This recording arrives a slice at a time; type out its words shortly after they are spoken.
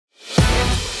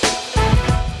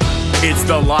It's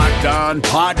the Locked On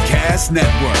Podcast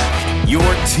Network, your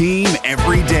team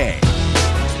every day.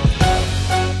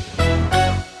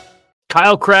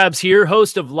 Kyle Krabs here,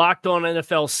 host of Locked On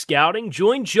NFL Scouting.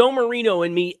 Join Joe Marino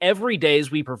and me every day as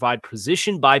we provide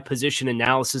position-by-position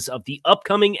analysis of the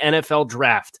upcoming NFL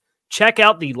Draft. Check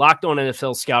out the Locked On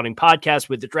NFL Scouting podcast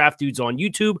with the Draft Dudes on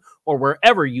YouTube or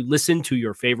wherever you listen to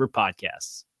your favorite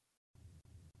podcasts.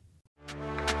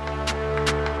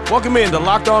 Welcome in to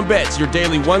Locked On Bets, your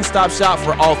daily one-stop shop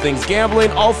for all things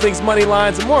gambling, all things money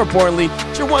lines, and more importantly,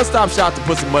 it's your one-stop shop to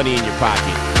put some money in your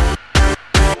pocket.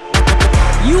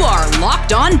 You are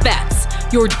Locked On Bets,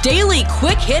 your daily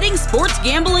quick-hitting sports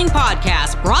gambling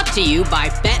podcast brought to you by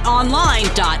betonline.ag.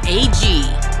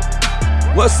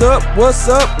 What's up?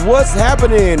 What's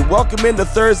happening? Welcome into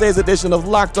Thursday's edition of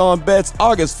Locked On Bets,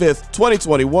 August 5th,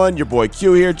 2021. Your boy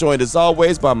Q here, joined as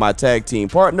always by my tag team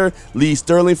partner, Lee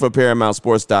Sterling from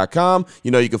ParamountSports.com.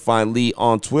 You know you can find Lee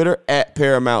on Twitter at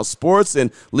Paramount Sports.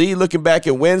 And Lee, looking back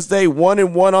at Wednesday,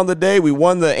 1-1 on the day. We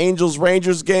won the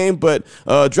Angels-Rangers game, but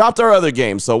dropped our other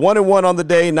game. So 1-1 on the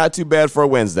day, not too bad for a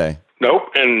Wednesday. Nope,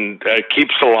 and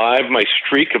keeps alive my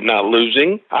streak of not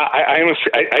losing. I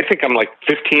honestly, I think I'm like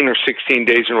 15 or 16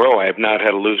 days in a row I have not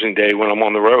had a losing day when I'm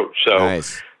on the road. So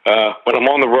nice. When I'm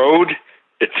on the road,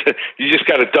 it's you just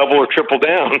got to double or triple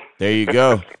down. There you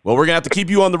go. Well, we're going to have to keep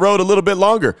you on the road a little bit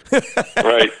longer.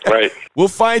 Right. We'll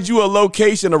find you a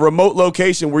location, a remote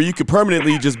location where you could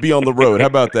permanently just be on the road. How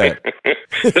about that?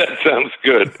 That sounds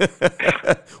good.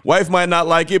 Wife might not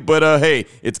like it, but hey,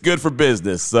 it's good for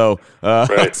business. So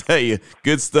I'll tell you,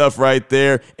 good stuff right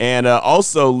there. And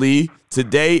also, Lee,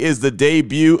 today is the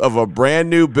debut of a brand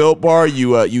new Built Bar.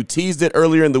 You teased it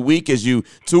earlier in the week as you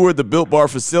toured the Built Bar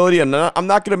facility. And I'm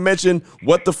not going to mention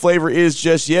what the flavor is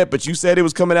just yet, but you said it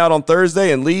was coming out on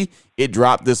Thursday, and Lee, it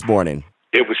dropped this morning.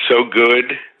 It was so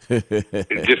good.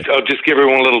 I'll just give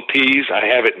everyone a little tease. I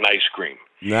have it in ice cream.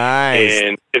 Nice.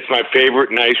 And it's my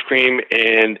favorite in ice cream,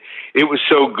 and it was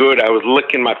so good I was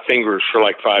licking my fingers for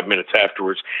like 5 minutes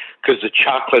afterwards because the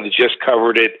chocolate had just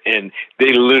covered it, and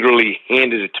they literally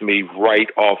handed it to me right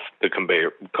off the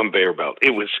conveyor belt.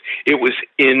 It was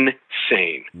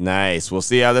insane. Nice. Well,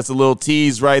 see how that's a little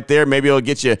tease right there. Maybe it'll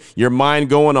get your mind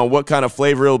going on what kind of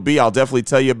flavor it'll be. I'll definitely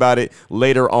tell you about it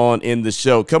later on in the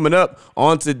show. Coming up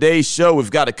on today's show,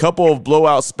 we've got a couple of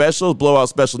blowout specials. Blowout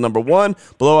special number 1,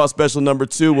 blowout special number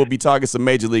 2. We'll be talking some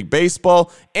Major League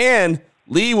Baseball, and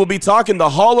Lee will be talking the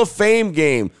Hall of Fame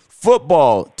game.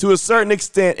 Football, to a certain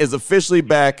extent, is officially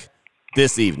back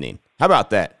this evening. How about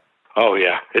that? Oh,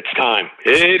 yeah. It's time.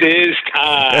 It is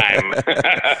time.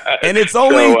 And it's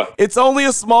only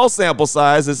a small sample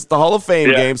size. It's the Hall of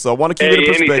Fame game, so I want to keep it in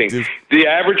perspective. Anything. The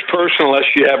average person, unless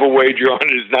you have a wager on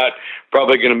it, is not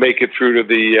probably going to make it through to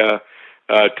the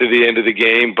end of the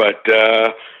game. But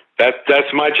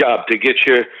that's my job, to get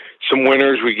you some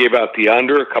winners. We gave out the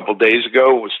under a couple days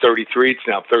ago. It was 33. It's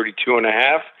now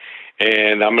 32.5.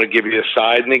 And I'm going to give you a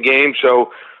side in the game.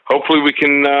 So hopefully we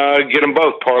can get them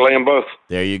both, parlay them both.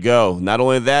 There you go. Not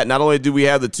only do we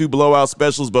have the 2 blowout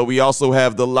specials, but we also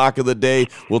have the lock of the day.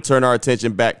 We'll turn our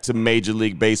attention back to Major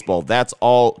League Baseball. That's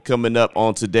all coming up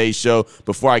on today's show.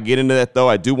 Before I get into that, though,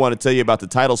 I do want to tell you about the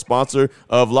title sponsor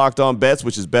of Locked On Bets,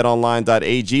 which is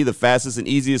betonline.ag, the fastest and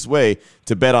easiest way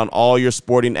to bet on all your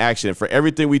sporting action. For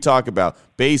everything we talk about,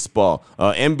 baseball,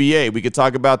 NBA, we could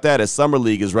talk about that as Summer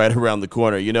League is right around the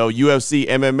corner. You know, UFC,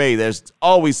 MMA, there's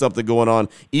always something going on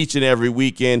each and every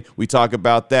weekend. We talk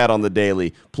about that on the daily.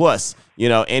 Plus, you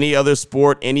know, any other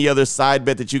sport, any other side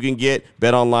bet that you can get,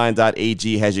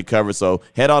 betonline.ag has you covered. So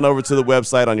head on over to the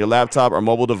website on your laptop or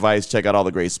mobile device. Check out all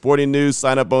the great sporting news,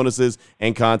 sign-up bonuses,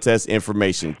 and contest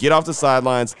information. Get off the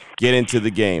sidelines. Get into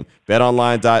the game.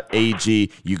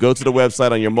 betonline.ag. You go to the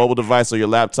website on your mobile device or your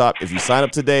laptop. If you sign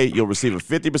up today, you'll receive a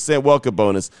 50% welcome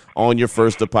bonus on your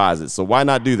first deposit. So why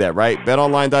not do that, right?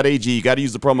 betonline.ag. You got to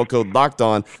use the promo code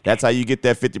LOCKEDON. That's how you get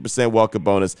that 50% welcome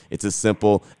bonus. It's as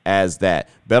simple as that.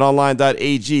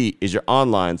 BetOnline.ag is your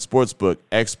online sportsbook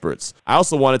experts. I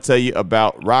also want to tell you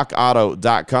about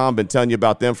RockAuto.com. Been telling you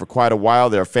about them for quite a while.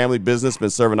 They're a family business, been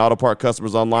serving auto part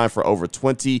customers online for over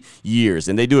 20 years,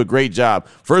 and they do a great job.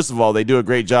 First of all, they do a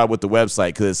great job with the website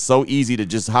because it's so easy to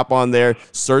just hop on there,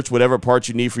 search whatever parts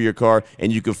you need for your car,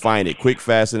 and you can find it quick,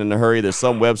 fast, and in a hurry. There's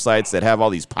some websites that have all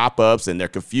these pop-ups, and they're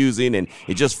confusing, and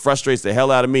it just frustrates the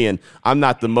hell out of me, and I'm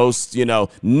not the most,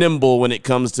 nimble when it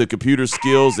comes to computer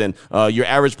skills, and your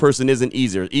average person isn't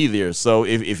either. So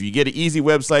if you get an easy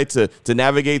website to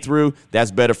navigate through, that's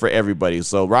better for everybody.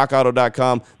 So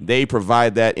rockauto.com, they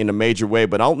provide that in a major way.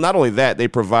 But not only that, they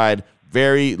provide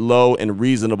very low and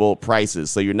reasonable prices.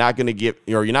 So you're not going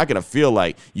to feel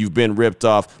like you've been ripped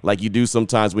off like you do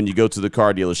sometimes when you go to the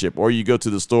car dealership or you go to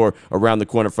the store around the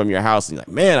corner from your house and you're like,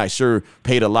 man, I sure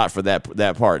paid a lot for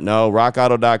that part. No,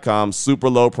 rockauto.com, super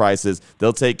low prices.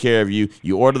 They'll take care of you.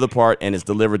 You order the part and it's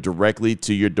delivered directly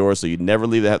to your door, so you never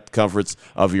leave the comforts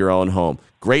of your own home.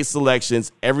 Great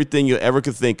selections. Everything you ever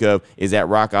could think of is at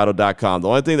rockauto.com. The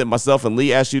only thing that myself and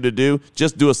Lee asked you to do,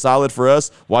 just do a solid for us.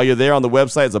 While you're there on the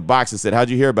website, is a box that said, how'd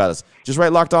you hear about us? Just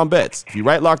write Locked On Bets. If you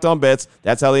write Locked On Bets,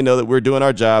 that's how they know that we're doing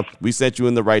our job. We sent you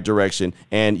in the right direction,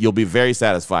 and you'll be very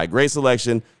satisfied. Great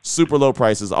selection, super low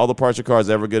prices. All the parts your car is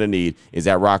ever going to need is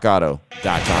at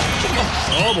rockauto.com.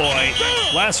 Oh,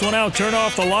 boy. Last one out. Turn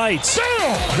off the lights.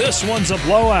 This one's a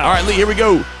blowout. All right, Lee, here we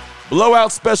go.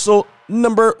 Blowout special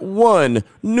number 1,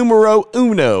 numero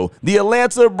uno. The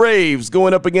Atlanta Braves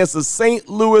going up against the St.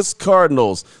 Louis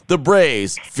Cardinals. The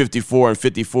Braves,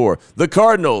 54-54. The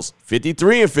Cardinals,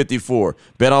 53-54.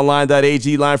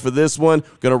 BetOnline.ag line for this one.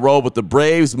 Going to roll with the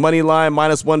Braves. Money line,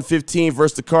 -115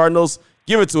 versus the Cardinals.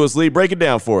 Give it to us, Lee. Break it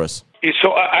down for us.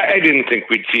 So I didn't think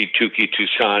we'd see Touki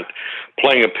Toussaint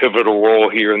playing a pivotal role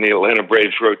here in the Atlanta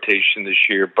Braves rotation this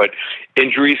year, but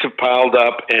injuries have piled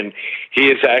up, and he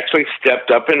has actually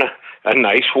stepped up in a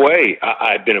nice way.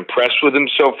 I've been impressed with him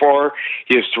so far.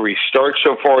 He has 3 starts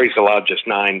so far. He's allowed just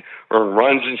 9 earned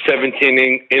runs in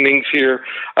 17 innings here.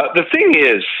 The thing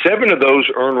is, 7 of those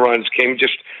earned runs came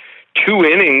just 2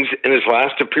 innings in his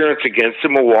last appearance against the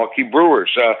Milwaukee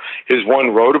Brewers. His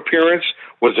one road appearance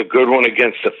was a good one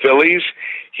against the Phillies.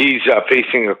 He's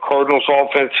facing a Cardinals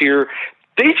offense here.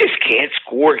 They just can't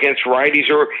score against righties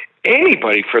or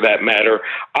anybody for that matter.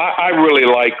 I really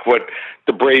like what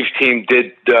the Braves team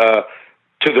did to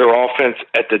their offense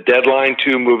at the deadline,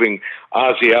 too, moving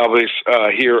Ozzie Albies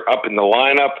here up in the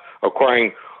lineup,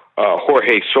 acquiring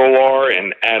Jorge Soler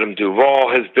and Adam Duvall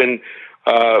has been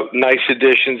nice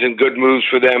additions and good moves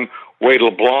for them. Wade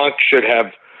LeBlanc should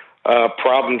have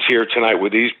problems here tonight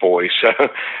with these boys.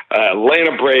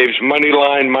 Atlanta Braves, money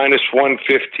line,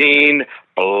 -115,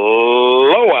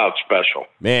 blowout special.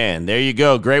 Man, there you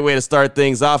go. Great way to start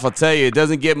things off. I'll tell you, it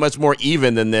doesn't get much more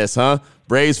even than this, huh?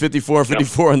 Braves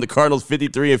 54-54 and the Cardinals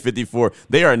 53-54.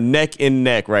 They are neck and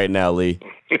neck right now, Lee.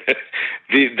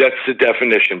 That's the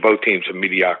definition. Both teams of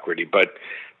mediocrity, but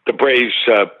the Braves,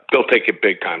 they'll take it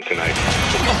big time tonight.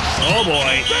 Oh,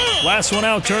 boy. Last one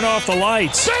out. Turn off the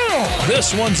lights.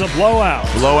 This one's a blowout.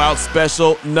 Blowout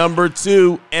special number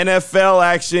 2, NFL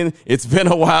action. It's been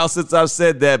a while since I've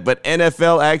said that, but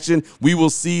NFL action we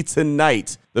will see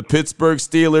tonight. The Pittsburgh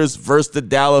Steelers versus the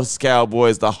Dallas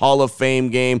Cowboys, the Hall of Fame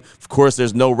game. Of course,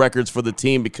 there's no records for the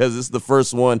team because this is the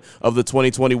first one of the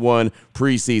 2021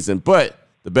 preseason. But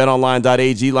the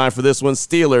BetOnline.ag line for this one,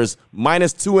 Steelers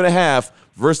 -2.5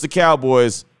 versus the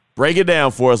Cowboys. Break it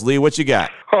down for us, Lee. What you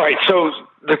got? All right, so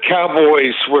the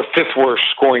Cowboys were 5th worst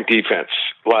scoring defense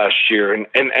last year, and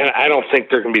I don't think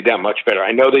they're going to be that much better.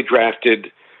 I know they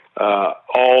drafted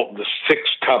all the 6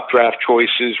 top draft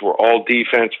choices were all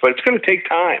defense, but it's going to take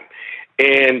time.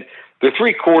 And the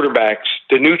 3 quarterbacks,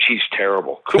 Danucci's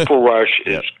terrible. Cooper Rush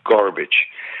is garbage.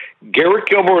 Garrett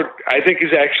Gilbert, I think,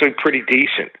 is actually pretty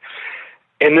decent.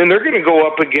 And then they're going to go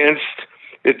up against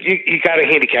you got to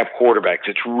handicap quarterbacks.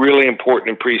 It's really important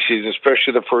in preseason,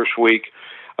 especially the first week.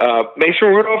 Mason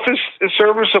Rudolph is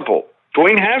serviceable.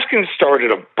 Dwayne Haskins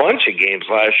started a bunch of games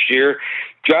last year.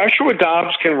 Joshua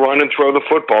Dobbs can run and throw the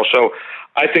football. So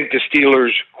I think the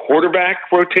Steelers'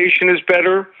 quarterback rotation is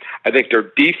better. I think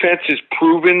their defense is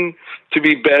proven to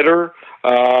be better.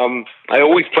 I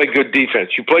always play good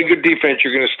defense. You play good defense,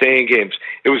 you're going to stay in games.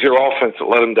 It was their offense that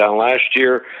let them down last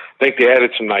year. I think they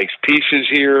added some nice pieces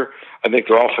here. I think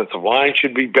their offensive line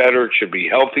should be better. It should be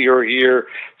healthier here.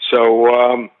 So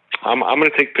I'm going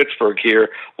to take Pittsburgh here.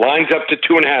 Line's up to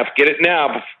 2.5. Get it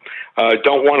now.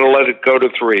 Don't want to let it go to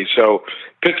 3. So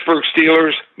Pittsburgh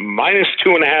Steelers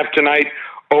 -2.5 tonight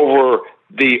over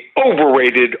the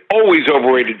always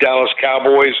overrated Dallas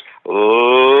Cowboys.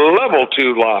 Level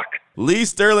 2 lock. Lee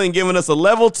Sterling giving us a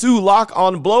level 2 lock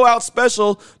on blowout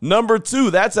special number 2.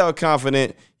 That's how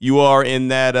confident you are in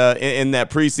that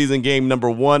preseason game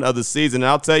number 1 of the season. And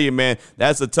I'll tell you, man,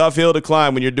 that's a tough hill to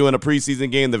climb when you're doing a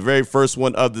preseason game, the very first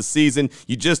one of the season.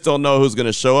 You just don't know who's going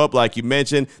to show up. Like you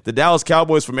mentioned, the Dallas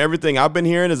Cowboys, from everything I've been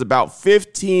hearing, is about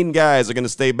 15 guys are going to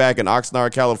stay back in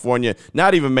Oxnard, California,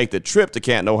 not even make the trip to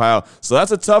Canton, Ohio. So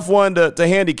that's a tough one to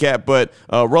handicap, but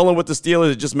rolling with the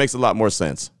Steelers, it just makes a lot more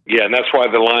sense. Yeah, and that's why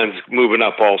the line's moving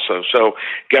up also. So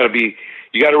got to be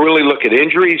you got to really look at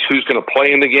injuries, who's going to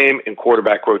play in the game, and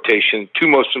quarterback rotation. Two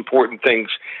most important things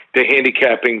to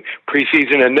handicapping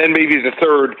preseason. And then maybe the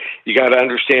third, you got to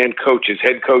understand coaches,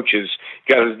 head coaches.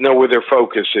 You got to know where their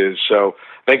focus is. So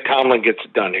I think Tomlin gets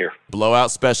it done here.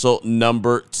 Blowout special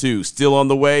number 2. Still on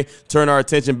the way. Turn our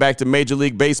attention back to Major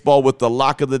League Baseball with the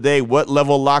lock of the day. What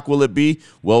level lock will it be?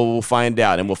 Well, we'll find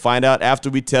out. And we'll find out after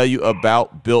we tell you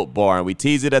about Built Bar. And we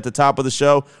tease it at the top of the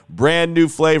show. Brand new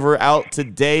flavor out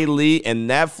today, Lee. And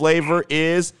that flavor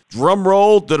is, drum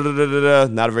roll,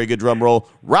 not a very good drum roll,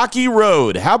 Rocky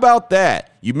Road. How about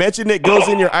that? You mentioned it goes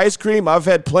in your ice cream. I've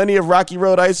had plenty of Rocky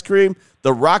Road ice cream.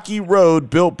 The Rocky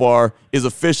Road Built Bar is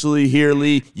officially here,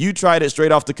 Lee. You tried it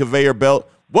straight off the conveyor belt.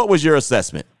 What was your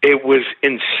assessment? It was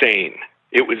insane.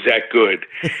 It was that good.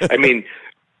 I mean,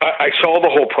 I saw the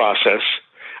whole process.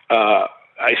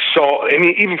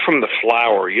 Even from the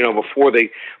flour, before they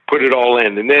put it all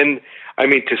in. And then,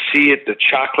 to see it, the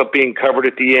chocolate being covered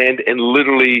at the end, and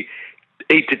literally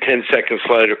 8 to 10 seconds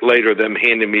later, them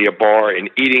handing me a bar and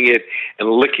eating it and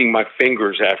licking my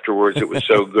fingers afterwards. It was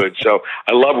so good. So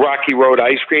I love Rocky Road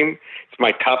ice cream. It's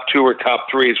my top 2 or top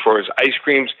 3 as far as ice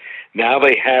creams. Now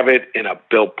they have it in a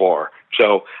Built Bar.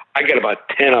 So I got about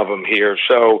 10 of them here.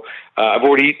 So I've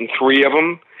already eaten 3 of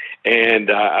them, and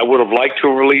I would have liked to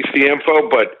release the info,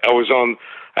 but I was not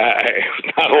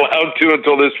allowed to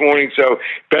until this morning. So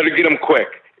better get them quick.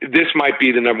 This might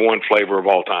be the number 1 flavor of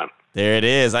all time. There it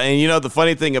is. And the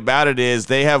funny thing about it is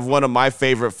they have one of my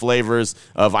favorite flavors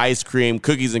of ice cream,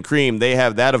 cookies and cream. They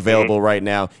have that available right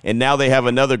now. And now they have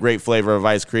another great flavor of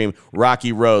ice cream,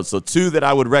 Rocky Road. So 2 that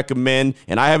I would recommend,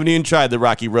 and I haven't even tried the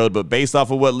Rocky Road, but based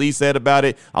off of what Lee said about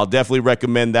it, I'll definitely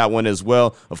recommend that one as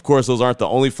well. Of course, those aren't the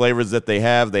only flavors that they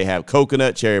have. They have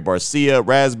coconut, cherry barcia,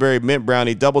 raspberry, mint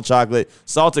brownie, double chocolate,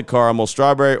 salted caramel,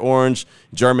 strawberry orange,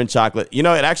 German chocolate. It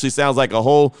actually sounds like a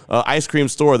whole ice cream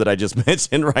store that I just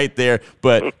mentioned right there.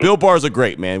 But Built Bars are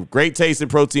great, man. Great tasting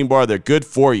protein bar. They're good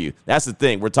for you. That's the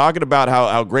thing. We're talking about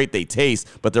how great they taste,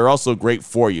 but they're also great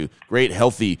for you. Great,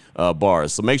 healthy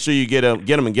bars. So make sure you get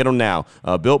them now.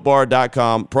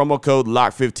 BuiltBar.com. Promo code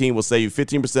LOCK15 will save you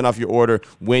 15% off your order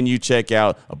when you check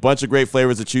out. A bunch of great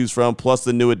flavors to choose from, plus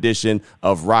the new edition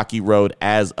of Rocky Road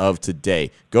as of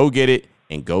today. Go get it,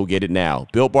 and go get it now.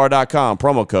 BuiltBar.com.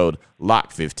 Promo code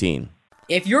LOCK15.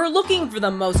 If you're looking for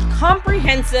the most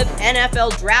comprehensive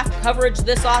NFL draft coverage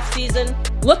this offseason,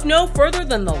 look no further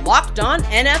than the Locked On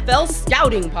NFL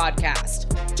Scouting Podcast.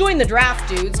 Join the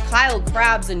draft dudes, Kyle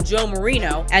Krabs and Joe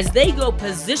Marino, as they go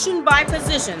position by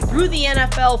position through the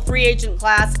NFL free agent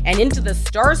class and into the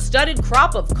star-studded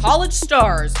crop of college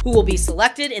stars who will be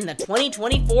selected in the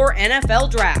 2024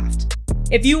 NFL Draft.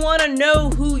 If you want to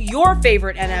know who your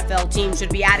favorite NFL team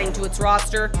should be adding to its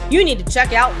roster, you need to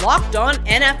check out Locked On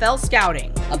NFL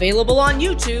Scouting, available on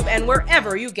YouTube and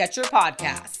wherever you get your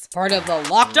podcasts. Part of the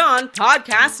Locked On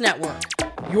Podcast Network,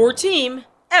 your team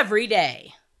every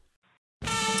day.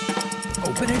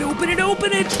 Open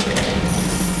it.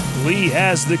 Lee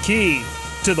has the key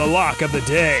to the lock of the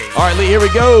day. All right, Lee, here we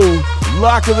go.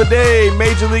 Lock of the day,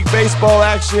 Major League Baseball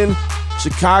action.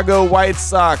 Chicago White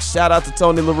Sox, shout out to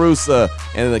Tony La Russa,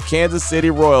 and the Kansas City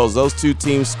Royals. Those 2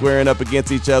 teams squaring up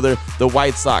against each other. The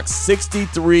White Sox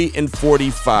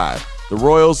 63-45. The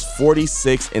Royals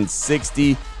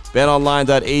 46-60.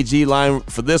 BetOnline.ag line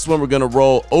for this one. We're going to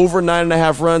roll over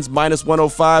 9.5 runs, minus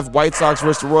 105. White Sox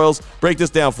versus the Royals. Break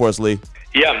this down for us, Lee.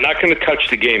 Yeah, I'm not going to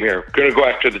touch the game here. I'm going to go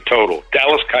after the total.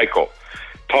 Dallas Keuchel.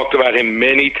 Talked about him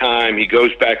many times. He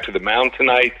goes back to the mound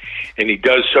tonight, and he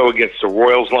does so against the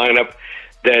Royals lineup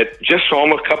that just saw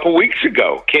him a couple weeks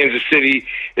ago. Kansas City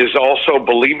is also,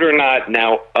 believe it or not,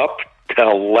 now up to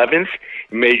 11th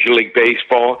in Major League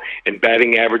Baseball in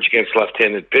batting average against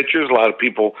left-handed pitchers. A lot of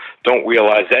people don't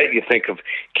realize that. You think of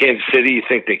Kansas City, you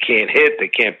think they can't hit, they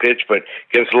can't pitch, but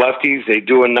against lefties, they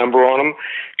do a number on them.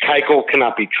 Keuchel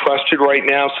cannot be trusted right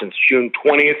now since June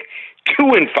 20th,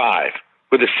 2-5.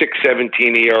 With a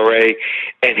 6.17 ERA,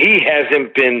 and he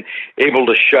hasn't been able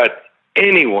to shut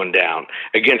anyone down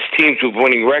against teams with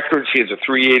winning records. He has a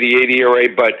 3.88 ERA,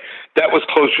 but that was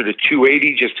closer to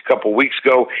 2.80 just a couple weeks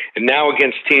ago. And now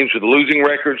against teams with losing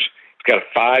records, he's got a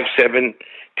 5.17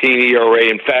 ERA.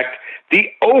 In fact,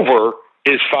 the over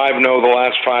is 5-0 the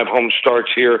last 5 home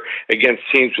starts here against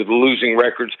teams with losing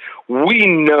records. We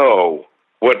know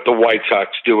what the White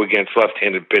Sox do against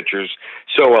left-handed pitchers.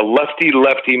 So a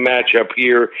lefty-lefty matchup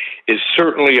here is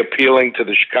certainly appealing to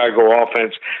the Chicago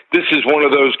offense. This is one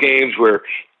of those games where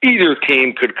either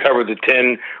team could cover the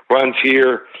 10 runs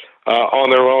here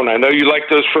on their own. I know you like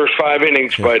those first 5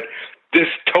 innings, but this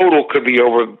total could be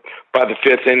over by the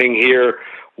 5th inning here.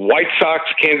 White Sox,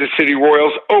 Kansas City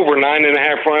Royals, over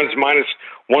 9.5 runs, minus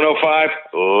 105,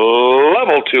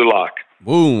 level 2 lock.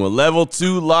 Boom, a level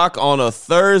 2 lock on a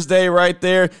Thursday right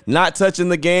there. Not touching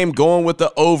the game, going with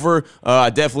the over. I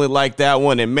definitely like that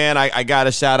one. And, man, I got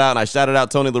to shout out, and I shouted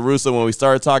out Tony La Russa when we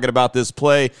started talking about this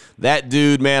play. That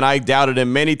dude, man, I doubted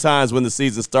him many times when the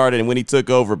season started and when he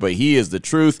took over, but he is the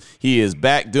truth. He is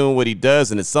back doing what he does,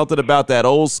 and it's something about that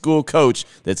old school coach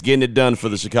that's getting it done for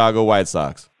the Chicago White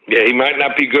Sox. Yeah, he might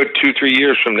not be good 2-3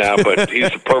 years from now, but he's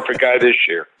the perfect guy this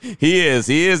year. He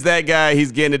is that guy.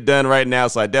 He's getting it done right now,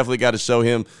 so I definitely got to show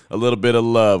him a little bit of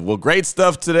love. Well, great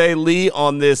stuff today, Lee,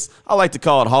 on this, I like to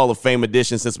call it Hall of Fame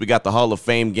edition, since we got the Hall of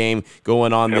Fame game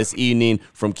going on this evening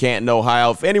from Canton,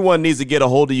 Ohio. If anyone needs to get a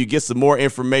hold of you, get some more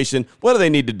information, what do they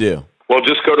need to do? Well,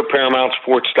 just go to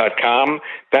ParamountSports.com. In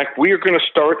fact, we are going to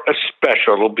start a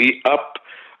special. It'll be up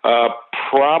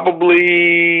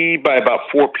probably by about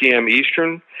 4 p.m.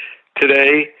 Eastern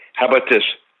today. How about this?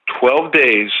 12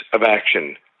 days of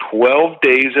action. 12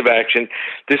 days of action.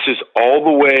 This is all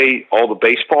the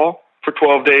baseball for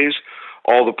 12 days,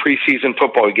 all the preseason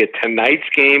football. You get tonight's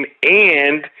game,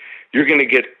 and you're going to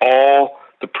get all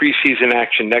the preseason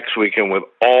action next weekend with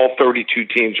all 32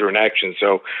 teams are in action.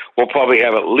 So we'll probably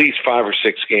have at least 5 or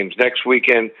 6 games next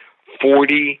weekend.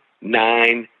 $49.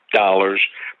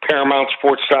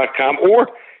 ParamountSports.com, or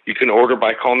you can order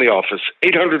by calling the office,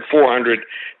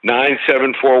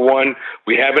 800-400-9741.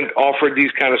 We haven't offered these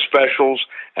kind of specials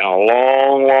in a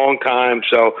long, long time,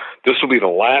 so this will be the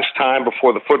last time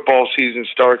before the football season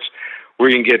starts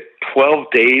where you can get 12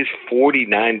 days,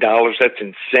 $49. That's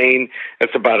insane.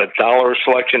 That's about $1 a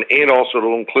selection, and also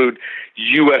it'll include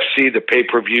UFC, the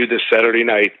pay-per-view this Saturday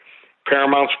night.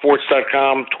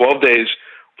 ParamountSports.com, 12 days,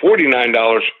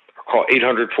 $49. Call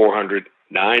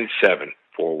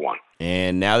 800-400-9741.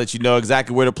 And now that you know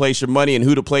exactly where to place your money and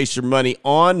who to place your money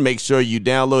on, make sure you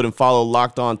download and follow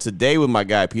Locked On Today with my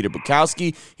guy, Peter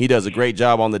Bukowski. He does a great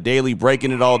job on the daily,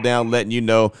 breaking it all down, letting you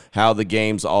know how the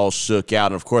games all shook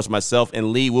out. And, of course, myself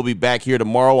and Lee will be back here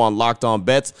tomorrow on Locked On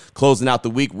Bets, closing out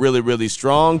the week really, really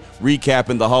strong,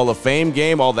 recapping the Hall of Fame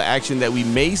game, all the action that we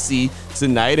may see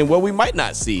tonight and what we might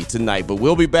not see tonight. But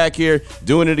we'll be back here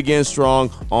doing it again strong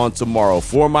on tomorrow.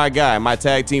 For my guy, my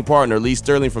tag team partner, Lee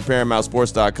Sterling from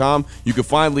ParamountSports.com, you can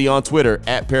find Lee on Twitter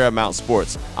at Paramount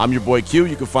Sports. I'm your boy Q.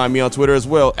 You can find me on Twitter as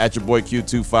well at your boy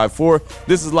Q254.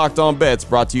 This is Locked On Bets,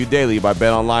 brought to you daily by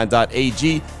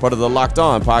BetOnline.ag, part of the Locked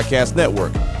On Podcast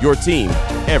Network. Your team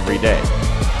every day.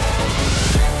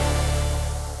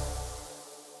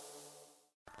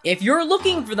 If you're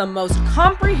looking for the most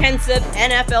comprehensive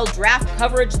NFL draft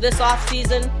coverage this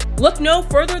offseason, look no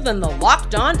further than the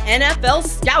Locked On NFL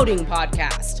Scouting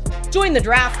Podcast. Join the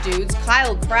draft dudes,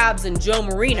 Kyle Krabs and Joe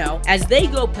Marino, as they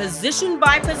go position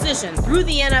by position through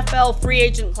the NFL free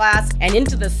agent class and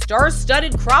into the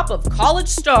star-studded crop of college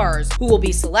stars who will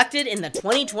be selected in the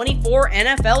 2024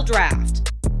 NFL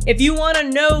Draft. If you want to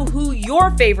know who your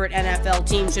favorite NFL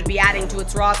team should be adding to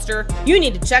its roster, you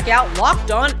need to check out Locked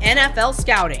On NFL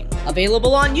Scouting,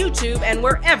 available on YouTube and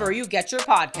wherever you get your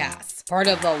podcasts. Part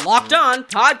of the Locked On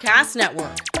Podcast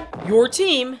Network, your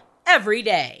team every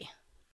day.